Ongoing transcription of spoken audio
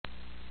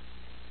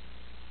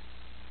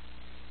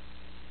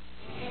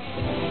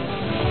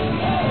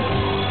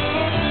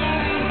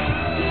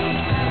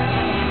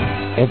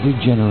every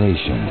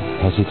generation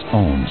has its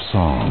own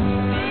song.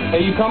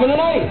 Hey, you coming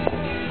tonight?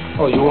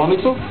 Oh, you want me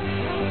to?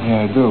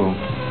 Yeah, I do.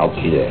 I'll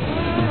be there.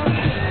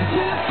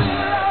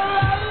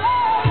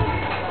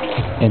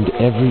 And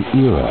every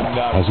era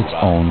has its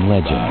own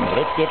legend.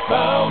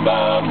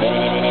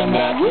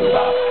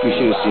 You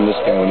should have seen this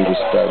guy when he was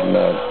starting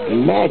out. The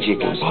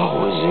magic is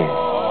always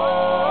there.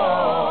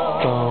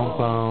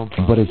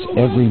 But it's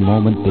every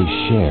moment they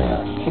share.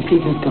 The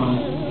fever's gone.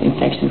 The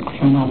infection's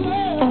clearing up.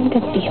 I'm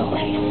gonna be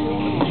alright.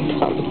 I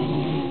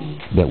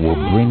promise. That will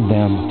bring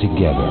them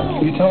together.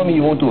 You're telling me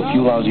you won't do a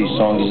few lousy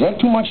songs? Is that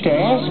too much to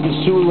ask?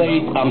 It's too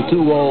late. I'm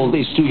too old.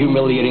 It's too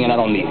humiliating, and I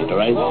don't need it. All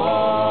right?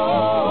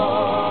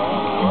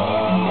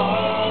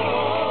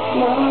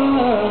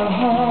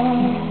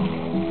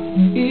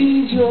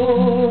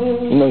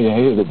 You know you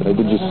hated it that I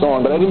did your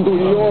song, but I didn't do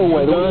it your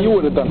way, the way you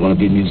would have done. You want to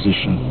be a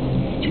musician?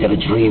 You got a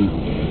dream?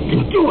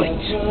 Then do it.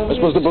 I'm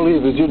supposed to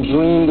believe it's your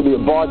dream to be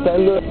a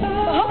bartender?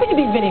 How can you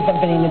be Vinny from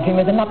Vinny and the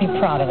Dreamers and not be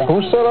proud of it? Who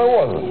said I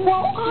wasn't?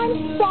 Well,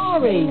 I'm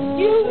sorry.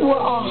 You were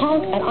a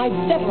hunk, and I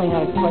definitely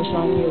had a crush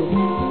on you.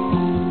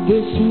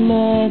 This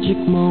magic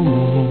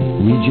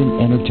moment.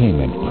 Regent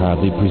Entertainment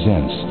proudly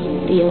presents.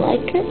 Do you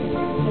like her?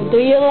 Do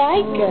you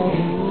like her?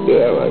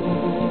 Yeah, I like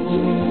it.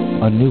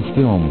 A new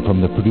film from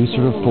the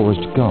producer of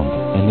Forrest Gump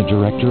and the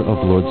director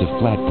of Lords of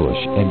Flatbush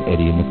and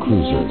Eddie and the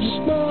Cruisers.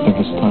 I think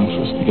it's time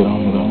for us to get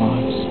on with our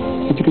lives.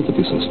 Did you get to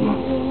be so smart?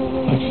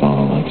 Like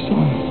father, like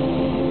son.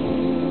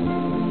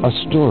 A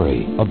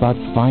story about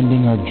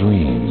finding our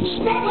dreams.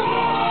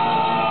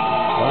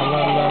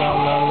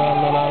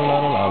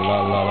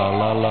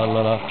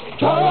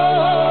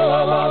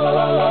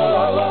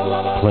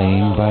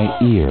 Playing by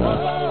ear.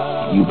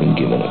 You've been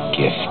given a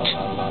gift.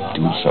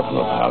 Do something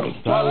about it.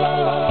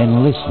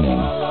 And listening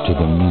to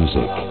the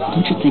music.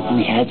 Don't you think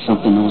we had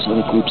something those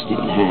other groups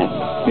didn't have?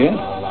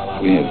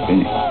 Yeah? We had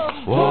Vinny.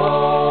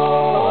 Whoa.